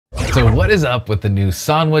So what is up with the new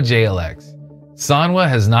Sanwa JLX? Sanwa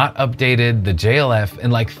has not updated the JLF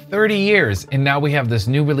in like 30 years, and now we have this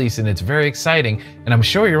new release and it's very exciting. And I'm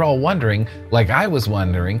sure you're all wondering, like I was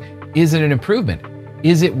wondering, is it an improvement?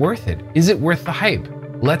 Is it worth it? Is it worth the hype?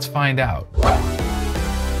 Let's find out.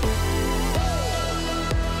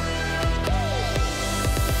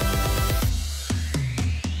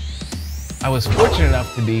 I was fortunate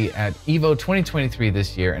enough to be at EVO 2023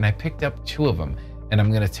 this year, and I picked up 2 of them, and I'm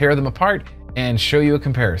gonna tear them apart and show you a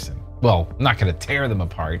comparison. Well, I'm not gonna tear them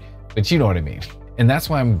apart, but you know what I mean. And that's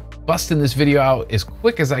why I'm busting this video out as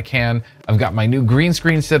quick as I can. I've got my new green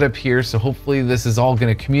screen set up here, so hopefully this is all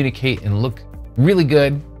gonna communicate and look really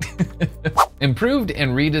good. Improved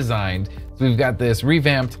and redesigned. So we've got this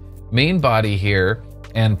revamped main body here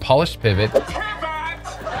and polished pivot.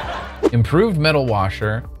 Improved metal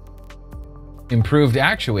washer. Improved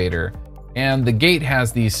actuator, and the gate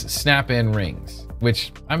has these snap-in rings,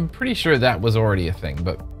 which I'm pretty sure that was already a thing,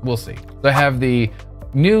 but we'll see. So I have the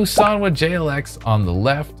new Sanwa JLX on the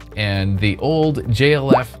left, and the old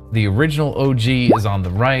JLF, the original OG, is on the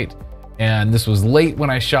right. And this was late when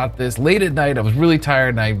I shot this, late at night. I was really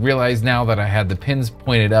tired, and I realized now that I had the pins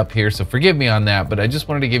pointed up here, so forgive me on that, but I just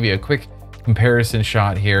wanted to give you a quick comparison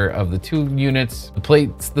shot here of the 2 units. The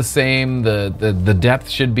plate's the same, the depth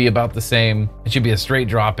should be about the same. It should be a straight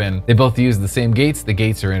drop in. They both use the same gates. The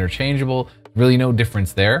gates are interchangeable. Really no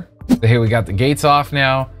difference there. So here we got the gates off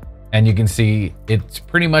now, and you can see it's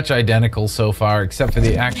pretty much identical so far, except for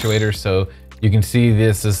the actuator. So you can see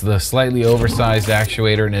this is the slightly oversized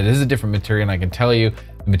actuator, and it is a different material, and I can tell you,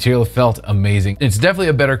 the material felt amazing. It's definitely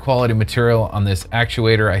a better quality material on this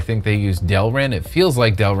actuator. I think they use Delrin. It feels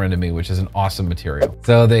like Delrin to me, which is an awesome material.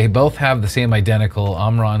 So they both have the same identical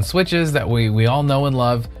Omron switches that we all know and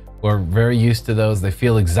love. We're very used to those. They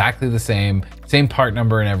feel exactly the same part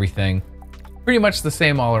number and everything. Pretty much the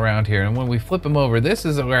same all around here. And when we flip them over, this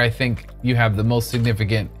is where I think you have the most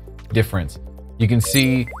significant difference. You can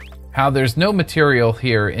see how there's no material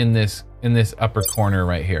here in this upper corner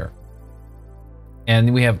right here.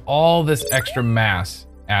 And we have all this extra mass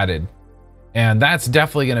added, and that's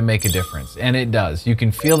definitely going to make a difference, and it does. You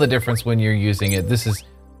can feel the difference when you're using it. This is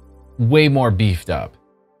way more beefed up.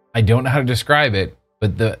 I don't know how to describe it,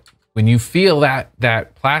 but when you feel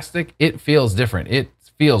that plastic, it feels different. It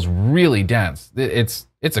feels really dense. It's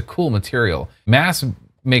a cool material. Mass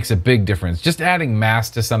makes a big difference. Just adding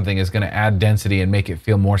mass to something is going to add density and make it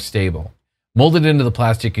feel more stable. Molded into the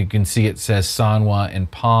plastic, you can see it says Sanwa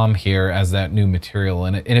and Palm here as that new material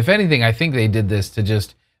in it. And if anything, I think they did this to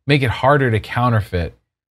just make it harder to counterfeit,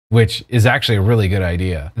 which is actually a really good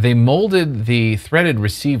idea. They molded the threaded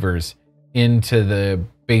receivers into the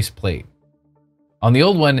base plate. On the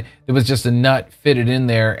old one, there was just a nut fitted in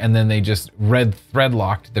there, and then they just thread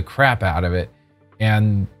locked the crap out of it.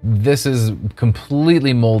 And this is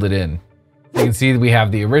completely molded in. You can see that we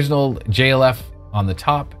have the original JLF on the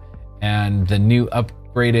top, and the new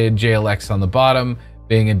upgraded JLX on the bottom,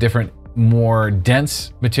 being a different, more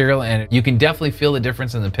dense material. And you can definitely feel the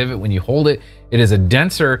difference in the pivot when you hold it. It is a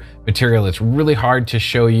denser material. It's really hard to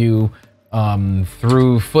show you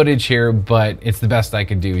through footage here, but it's the best I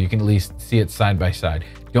could do. You can at least see it side by side.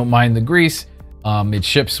 Don't mind the grease. It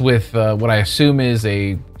ships with what I assume is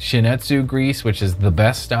a Shin-Etsu grease, which is the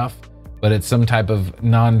best stuff, but it's some type of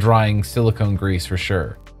non-drying silicone grease for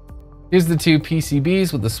sure. Here's the 2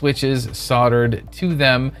 PCBs with the switches soldered to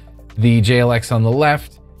them, the JLX on the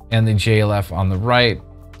left and the JLF on the right.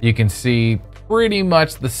 You can see pretty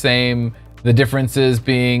much the same, the differences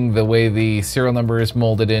being the way the serial number is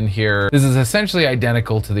molded in here. This is essentially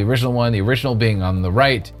identical to the original one, the original being on the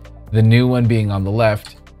right, the new one being on the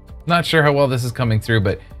left. Not sure how well this is coming through,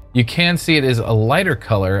 but you can see it is a lighter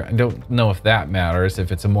color. I don't know if that matters,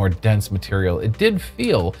 if it's a more dense material. It did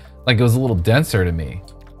feel like it was a little denser to me.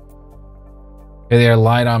 They are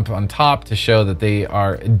lined on top to show that they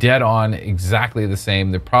are dead on exactly the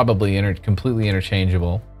same. They're probably completely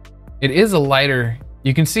interchangeable. It is a lighter,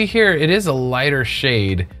 you can see here, it is a lighter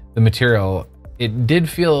shade, the material. It did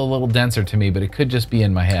feel a little denser to me, but it could just be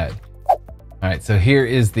in my head. All right, so here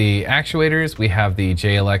is the actuators. We have the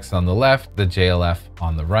JLX on the left, the JLF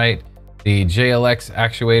on the right. The JLX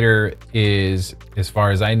actuator is, as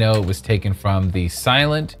far as I know, it was taken from the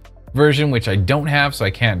silent version, which I don't have, so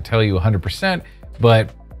I can't tell you 100%.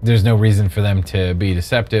 But there's no reason for them to be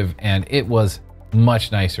deceptive, and it was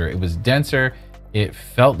much nicer. It was denser. It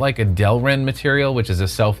felt like a Delrin material, which is a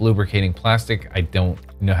self-lubricating plastic. I don't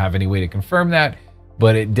have any way to confirm that,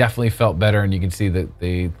 but it definitely felt better, and you can see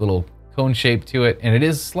the little cone shape to it, and it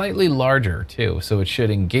is slightly larger too, so it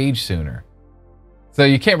should engage sooner. So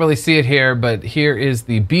you can't really see it here, but here is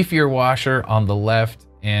the beefier washer on the left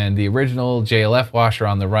and the original JLF washer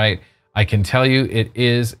on the right, I can tell you it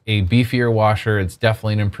is a beefier washer. It's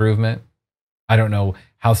definitely an improvement. I don't know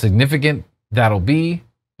how significant that'll be,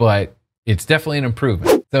 but it's definitely an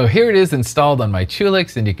improvement. So here it is installed on my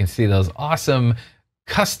Chulix, and you can see those awesome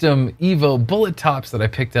custom Evo bullet tops that I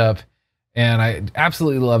picked up, and I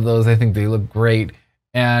absolutely love those. I think they look great.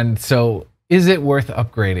 And so is it worth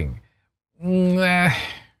upgrading?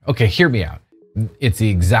 Okay, hear me out. It's the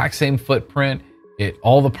exact same footprint.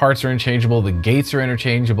 All the parts are interchangeable. The gates are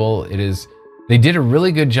interchangeable. They did a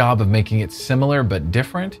really good job of making it similar but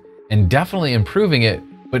different, and definitely improving it,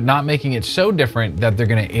 but not making it so different that they're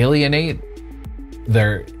going to alienate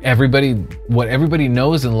what everybody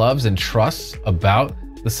knows and loves and trusts about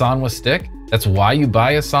the Sanwa stick. That's why you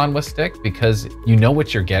buy a Sanwa stick, because you know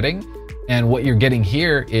what you're getting. And what you're getting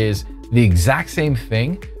here is the exact same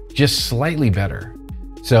thing, just slightly better.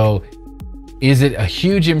 So is it a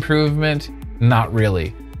huge improvement? Not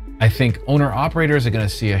really. I think owner-operators are going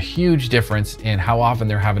to see a huge difference in how often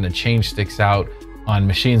they're having to change sticks out on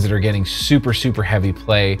machines that are getting super, super heavy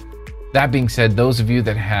play. That being said, those of you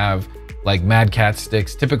that have like Mad Cat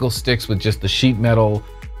sticks, typical sticks with just the sheet metal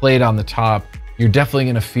plate on the top, you're definitely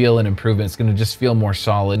going to feel an improvement. It's going to just feel more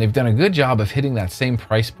solid. And they've done a good job of hitting that same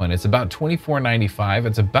price point. It's about $24.95.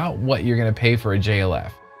 It's about what you're going to pay for a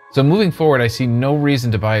JLF. So moving forward, I see no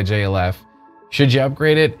reason to buy a JLF. Should you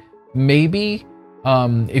upgrade it? Maybe.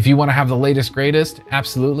 If you want to have the latest, greatest,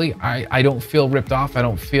 absolutely. I don't feel ripped off. I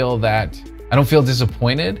don't feel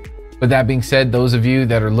disappointed. But that being said, those of you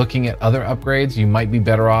that are looking at other upgrades, you might be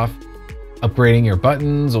better off upgrading your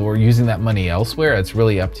buttons or using that money elsewhere. It's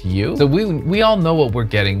really up to you. So we all know what we're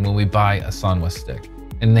getting when we buy a Sanwa stick,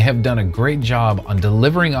 and they have done a great job on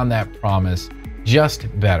delivering on that promise, just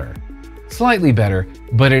better. Slightly better,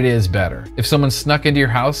 but it is better. If someone snuck into your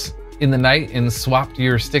house in the night and swapped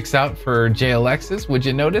your sticks out for JLXs, would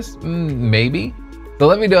you notice? Maybe. So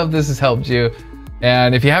let me know if this has helped you.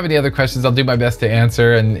 And if you have any other questions, I'll do my best to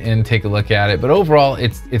answer and take a look at it. But overall,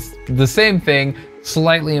 it's the same thing,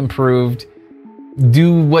 slightly improved.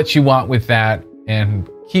 Do what you want with that and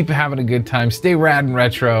keep having a good time. Stay rad and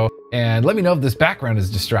retro. And let me know if this background is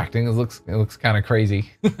distracting. It looks kind of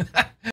crazy.